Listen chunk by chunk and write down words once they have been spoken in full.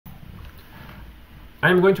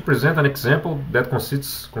I'm going to present an example that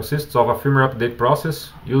consists of a firmware update process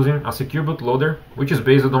using a secure bootloader, which is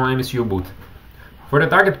based on MCUboot. For the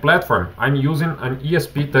target platform, I'm using an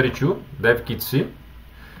ESP32 DevKit C.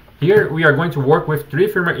 Here we are going to work with three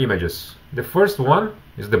firmware images. The first one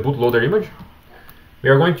is the bootloader image. We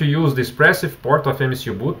are going to use the expressive port of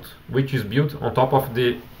MCUboot, which is built on top of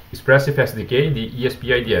the expressive SDK, the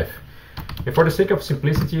ESP IDF. And for the sake of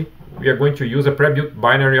simplicity, we are going to use a pre-built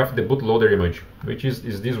binary of the bootloader image, which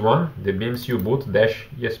is this one, the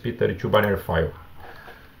MCUboot-ESP32 binary file.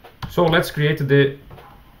 So let's create the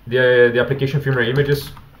application firmware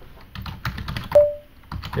images.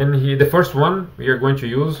 And here, the first one we are going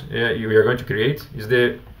to create is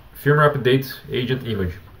the firmware update agent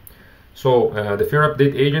image. So the firmware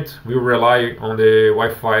update agent will rely on the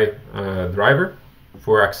Wi-Fi driver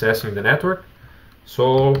for accessing the network.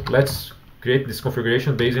 So let's create this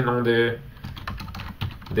configuration based on the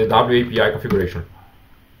WAPI configuration.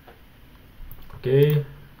 Okay,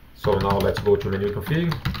 so now let's go to menu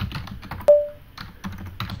config.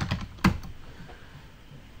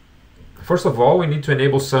 First of all, we need to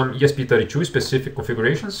enable some ESP32 specific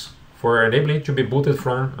configurations for enabling it to be booted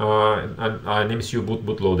from an MCUboot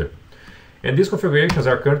bootloader. And these configurations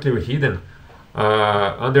are currently hidden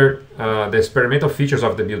under the experimental features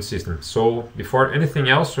of the build system. So before anything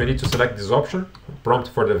else, we need to select this option, prompt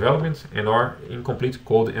for development, and our incomplete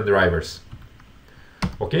code and drivers.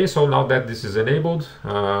 Okay, so now that this is enabled,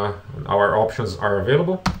 our options are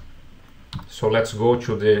available. So let's go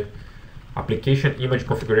to the application image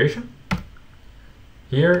configuration.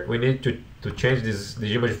 Here we need to change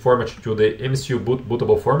the image format to the MCUboot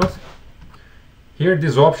bootable format. Here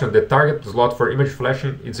this option, the target slot for image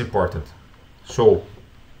flashing, is important. So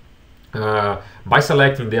by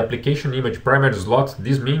selecting the application image primary slot,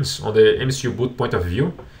 this means on the MCUboot point of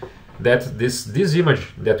view that this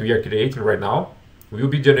image that we are creating right now will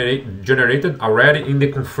be generated already in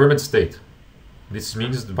the confirmed state. This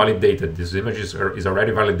means validated. This image is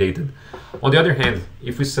already validated. On the other hand,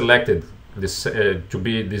 if we selected this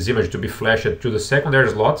image to be flashed to the secondary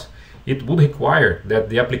slot, it would require that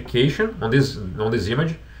the application on this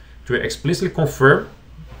image to explicitly confirm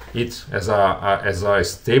it as a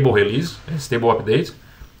stable release, a stable update,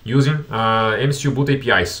 using MCUboot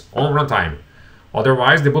APIs on runtime.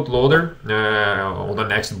 Otherwise, the bootloader on the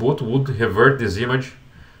next boot would revert this image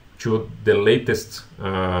to the latest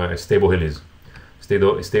stable release,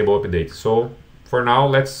 stable update. So for now,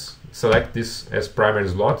 let's select this as primary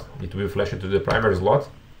slot. It will flash into the primary slot.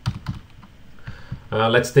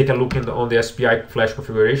 Let's take a look on the SPI flash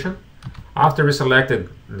configuration. After we selected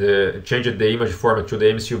changed the image format to the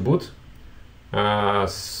MCUboot,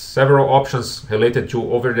 several options related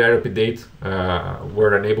to over-the-air update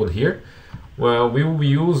were enabled here. Well, we will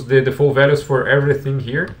use the default values for everything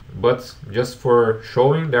here, but just for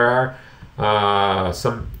showing, there are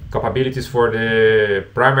some capabilities for the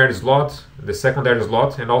primary slot, the secondary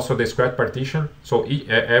slot, and also the scratch partition. So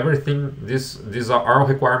everything, these are all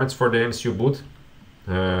requirements for the MCUboot,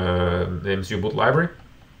 library.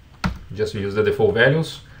 Just use the default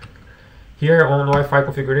values. Here on Wi-Fi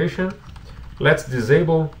configuration, let's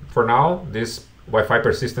disable for now this Wi-Fi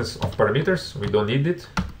persistence of parameters. We don't need it.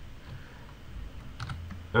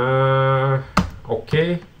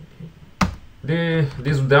 Okay.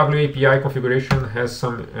 This WAPI configuration has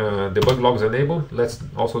some debug logs enabled. Let's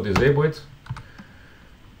also disable it.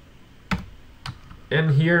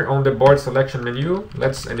 And here on the board selection menu,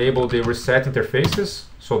 let's enable the reset interfaces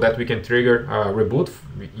so that we can trigger a reboot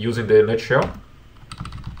using the nutshell.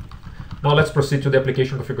 Now let's proceed to the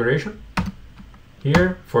application configuration.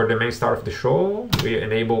 Here, for the main star of the show, we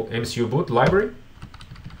enable MCUboot library.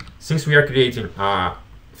 Since we are creating a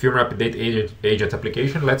firmware update agent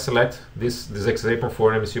application, let's select this example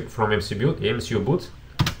from MCUboot,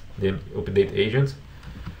 the update agent.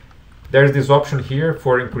 There's this option here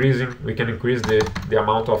for increasing. We can increase the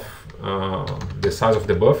amount of the size of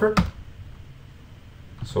the buffer,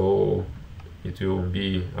 so it will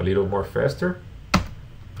be a little more faster.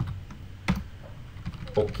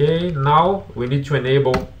 Okay, now we need to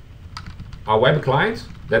enable a web client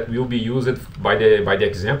that will be used by the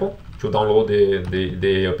example to download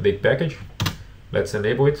the update package. Let's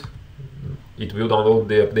enable it. It will download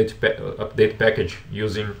the update package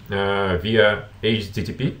using via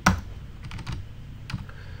HTTP.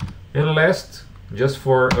 And last, just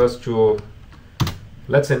for us to,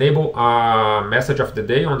 let's enable a message of the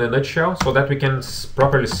day on the nutshell so that we can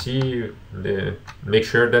properly see make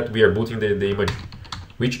sure that we are booting the image,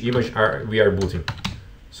 which image we are booting.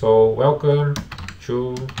 So welcome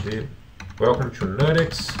to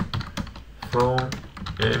NuttX from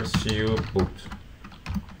MCUboot.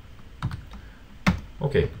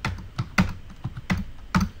 Okay.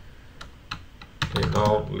 Okay,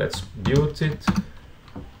 now let's build it.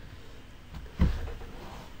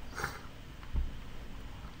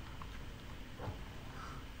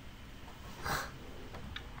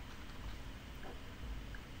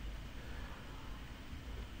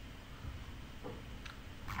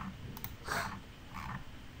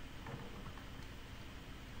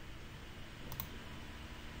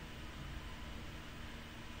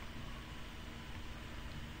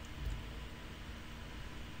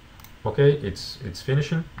 Okay, it's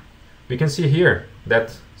finishing. We can see here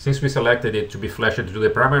that since we selected it to be flashed to the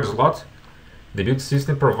primary slot, the build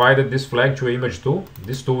system provided this flag to image tool.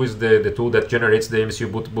 This tool is the tool that generates the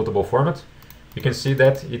MCUboot bootable format. You can see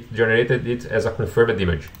that it generated it as a confirmed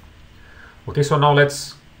image. Okay, so now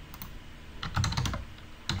let's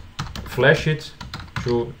flash it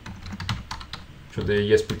to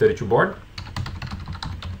the ESP32 board.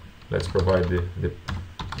 Let's provide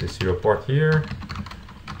the serial port here.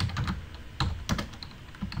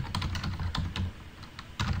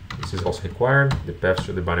 This is also required, the paths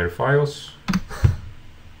to the binary files.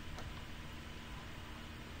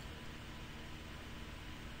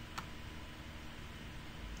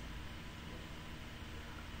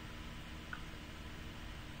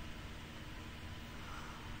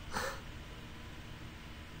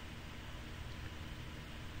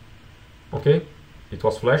 Okay, it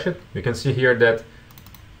was flashed. You can see here that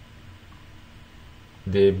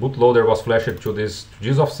the bootloader was flashed to this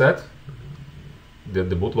offset,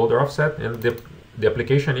 the bootloader offset, and the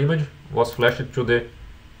application image was flashed to the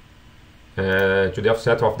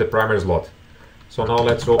offset of the primary slot. So now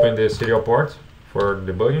let's open the serial port for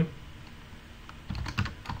debugging.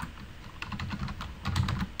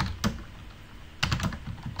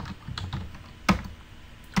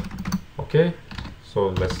 Okay, so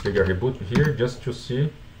let's trigger reboot here just to see.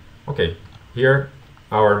 Okay, here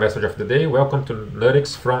our message of the day: welcome to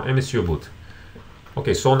NuttX from MCUboot.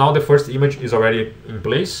 Okay, so now the first image is already in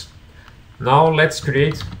place. Now let's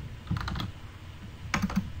create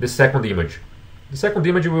the second image. The second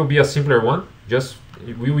image will be a simpler one. Just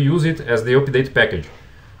we will use it as the update package.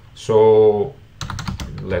 So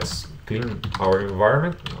let's clean our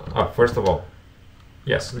environment. First of all,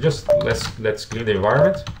 yes, just let's clean the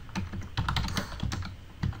environment.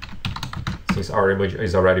 Since our image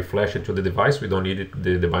is already flashed to the device, we don't need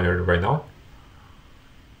the binary right now.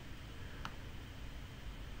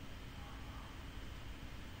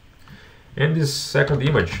 And this second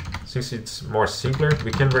image, since it's more simpler,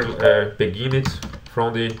 we can begin it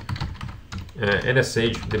from the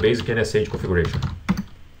NSH, the basic NSH configuration.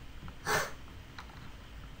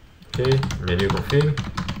 Okay, menu config.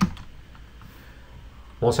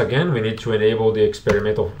 Once again, we need to enable the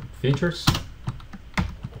experimental features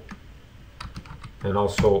and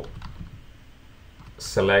also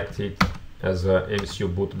select it as a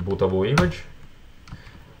MCUboot bootable image.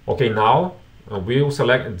 Okay, now we'll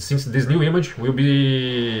select, since this new image will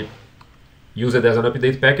be used as an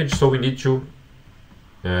update package, so we need to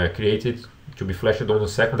create it to be flashed on the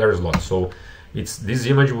secondary slot. So this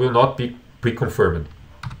image will not be pre-confirmed.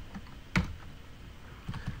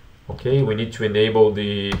 Okay, we need to enable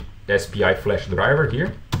the SPI flash driver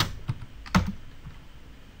here.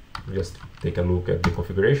 Just take a look at the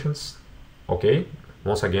configurations. Okay,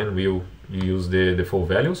 once again we'll use the default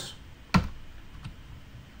values.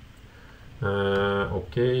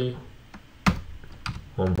 Okay,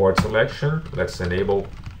 on board selection, let's enable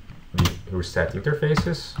the reset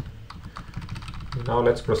interfaces. Now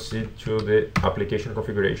let's proceed to the application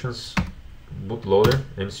configurations, bootloader,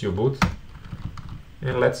 MCUboot,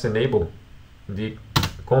 and let's enable the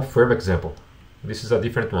confirm example. This is a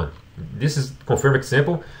different one. This is confirm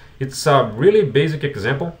example. It's a really basic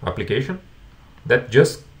example application that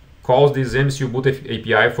just calls this MCUboot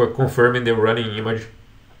API for confirming the running image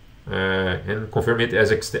and confirm it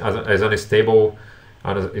as a stable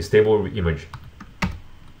image.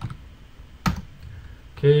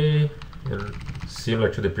 Okay, and similar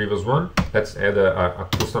to the previous one, let's add a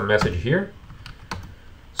custom message here.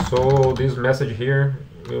 So this message here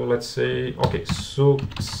will, let's say, okay,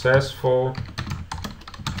 successful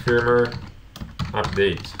firmware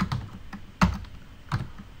update.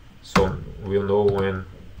 So we'll know when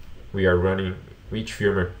we are running which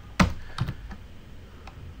firmware.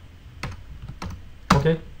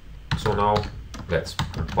 Okay, so now let's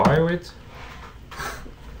compile it.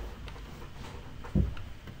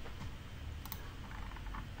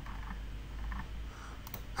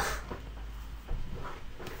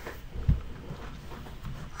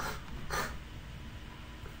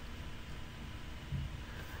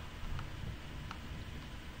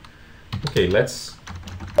 Okay, let's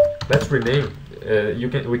rename.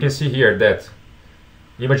 we can see here that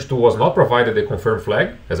image 2 was not provided a confirm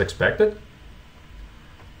flag as expected.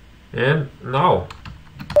 And now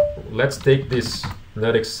let's take this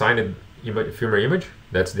NuttX signed firmware image,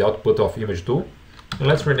 that's the output of image 2, and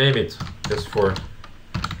let's rename it just for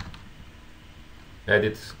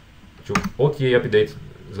edit to OTA update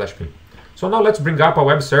 /ping. So now let's bring up a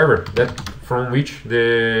web server from which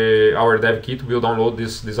our dev kit will download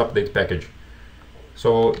this update package.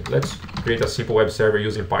 So let's create a simple web server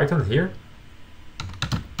using Python here,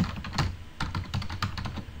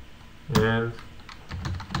 and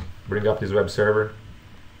bring up this web server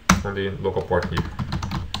on the local port here.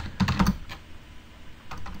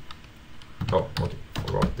 Oh, okay,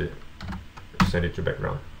 forgot to send it to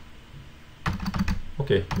background.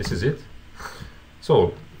 Okay, this is it.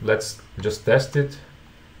 So let's just test it.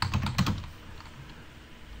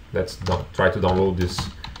 Let's try to download this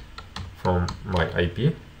from my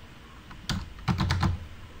IP.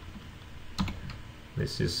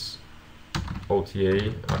 This is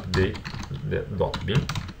OTA update.bin,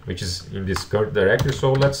 which is in this current directory,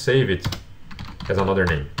 so let's save it as another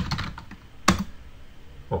name.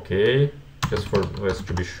 Okay, just for us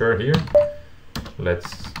to be sure here,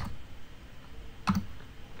 let's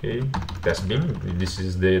test bin. This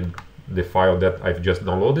is the file that I've just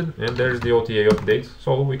downloaded, and there's the OTA update,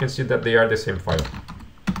 so we can see that they are the same file.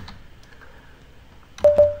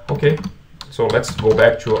 Okay, so let's go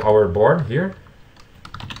back to our board here.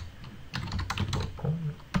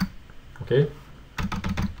 Okay,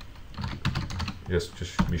 just to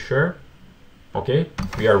be sure. Okay,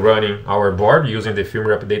 we are running our board using the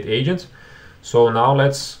firmware update agent. So now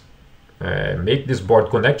let's make this board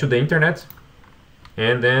connect to the internet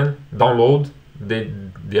and then download the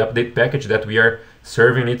update package that we are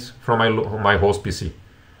serving it from my host PC.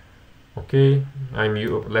 Okay,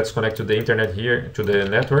 let's connect to the internet here, to the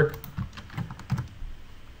network,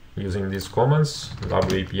 using these commands,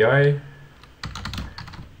 WAPI.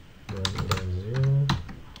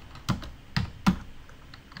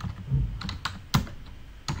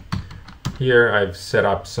 Here I've set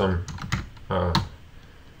up some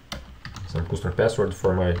custom password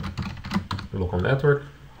for my local network,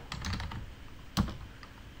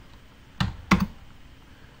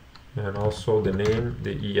 and also the name,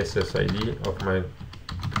 the ESSID of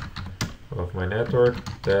my network,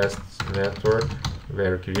 test network,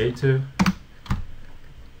 very creative,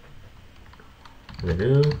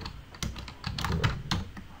 renew.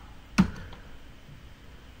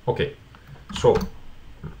 Okay, so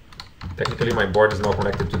technically my board is now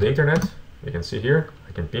connected to the internet. You can see here,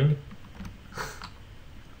 I can ping.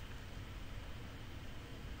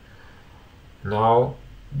 Now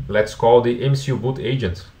let's call the MCUboot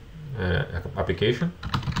agent application.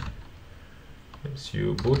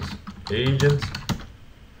 MCUboot agent,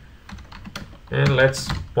 and let's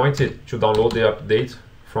point it to download the update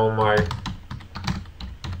from my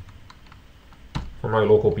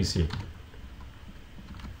local PC.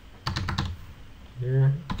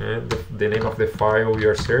 Here, and the name of the file we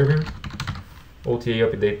are serving, OTA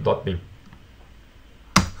update.bin.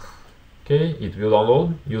 Okay, it will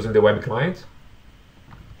download using the web client.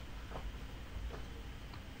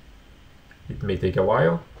 It may take a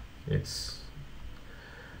while.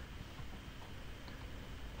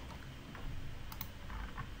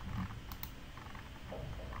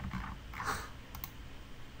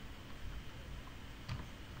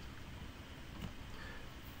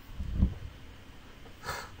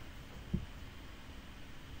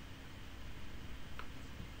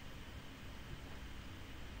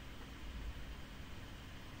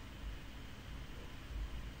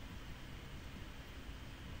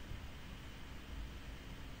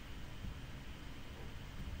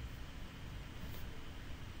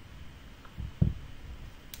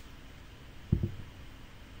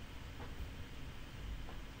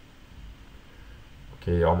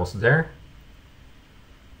 Okay, almost there.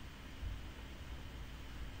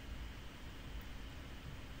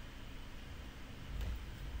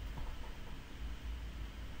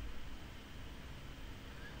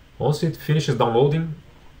 Once it finishes downloading,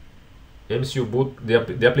 MCUboot,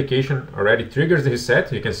 the application already triggers the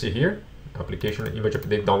reset. You can see here, application image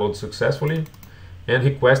update downloaded successfully, and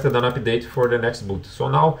requested an update for the next boot. So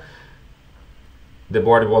now the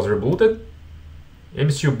board was rebooted.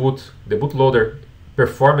 MCUboot, the bootloader,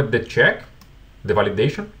 performed the check, the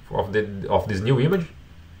validation of this new image,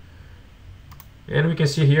 and we can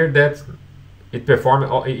see here that it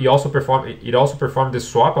also performed the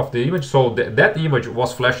swap of the image. So that image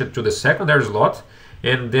was flashed to the secondary slot,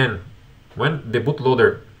 and then when the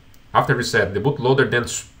bootloader, after reset, the bootloader then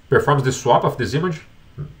performs the swap of this image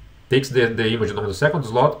takes the image on the second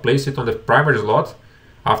slot, place it on the primary slot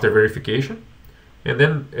after verification, and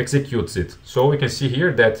then executes it. So we can see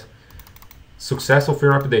here that successful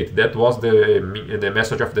firmware update. That was the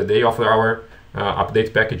message of the day of our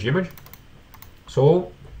update package image.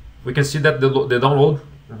 So we can see that the download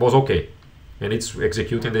was okay, and it's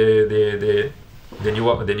executing the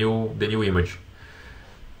new image.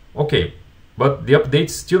 Okay, but the update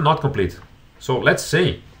is still not complete. So let's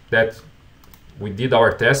say that we did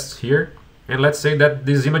our tests here, and let's say that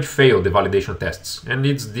this image failed the validation tests and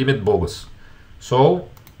it's deemed bogus. So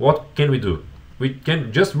what can we do? We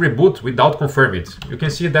can just reboot without confirming it. You can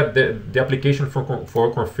see that the application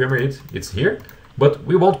for confirming it's here, but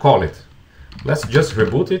we won't call it. Let's just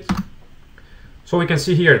reboot it. So we can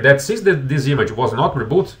see here that since this image was not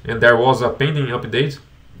reboot and there was a pending update,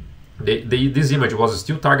 this image was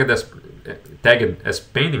still tagged as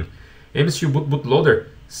pending. MCUboot bootloader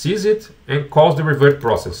sees it and calls the revert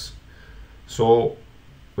process. So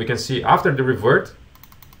we can see after the revert,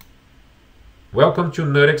 welcome to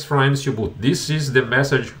NuttX from MCUboot. This is the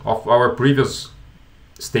message of our previous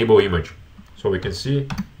stable image. So we can see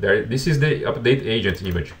there, this is the update agent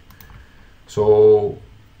image. So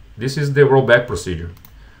this is the rollback procedure.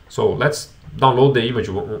 So let's download the image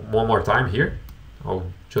one more time here. I'll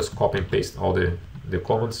just copy and paste all the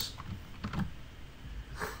comments.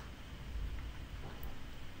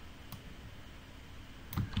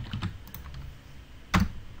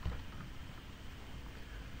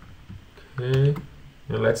 Okay,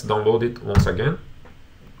 and let's download it once again.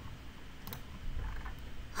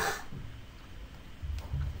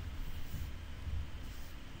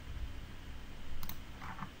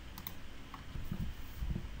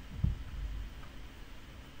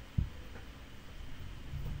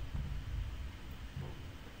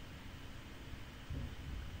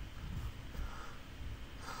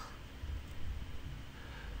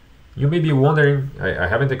 You may be wondering, I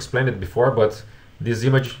haven't explained it before, but this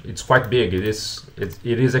image, it's quite big. It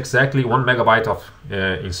is exactly 1 megabyte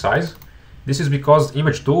in size. This is because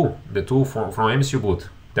image tool, the tool from MCUboot,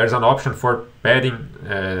 there's an option for padding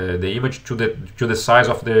the image to the size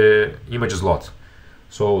of the image slot.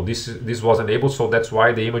 So this was enabled, so that's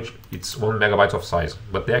why the image it's 1 megabyte of size.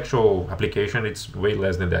 But the actual application it's way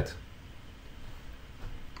less than that.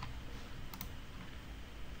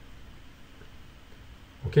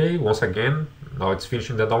 Okay, once again, now it's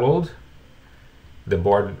finishing the download. The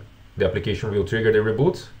application will trigger the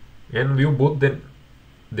reboot and will boot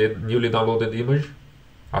the newly downloaded image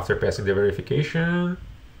after passing the verification.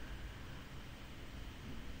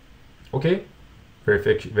 Okay,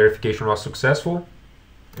 verification was successful,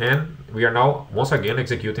 and we are now once again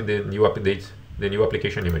executing the new update, the new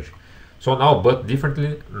application image. So now, but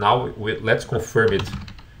differently, now let's confirm it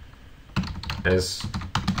as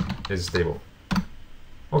stable.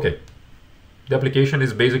 Okay, the application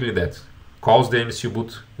is basically that. Calls the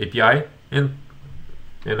MCUboot API, and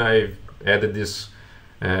I've added this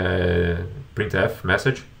printf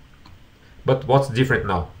message. But what's different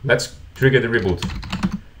now? Let's trigger the reboot.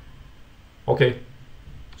 Okay,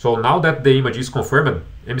 so now that the image is confirmed,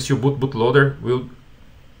 MCUboot bootloader will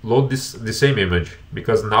load the same image,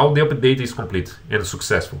 because now the update is complete and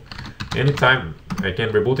successful. Anytime I can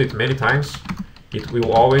reboot it many times, it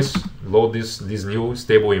will always load this new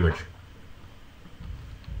stable image.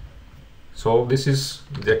 So this is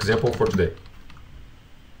the example for today.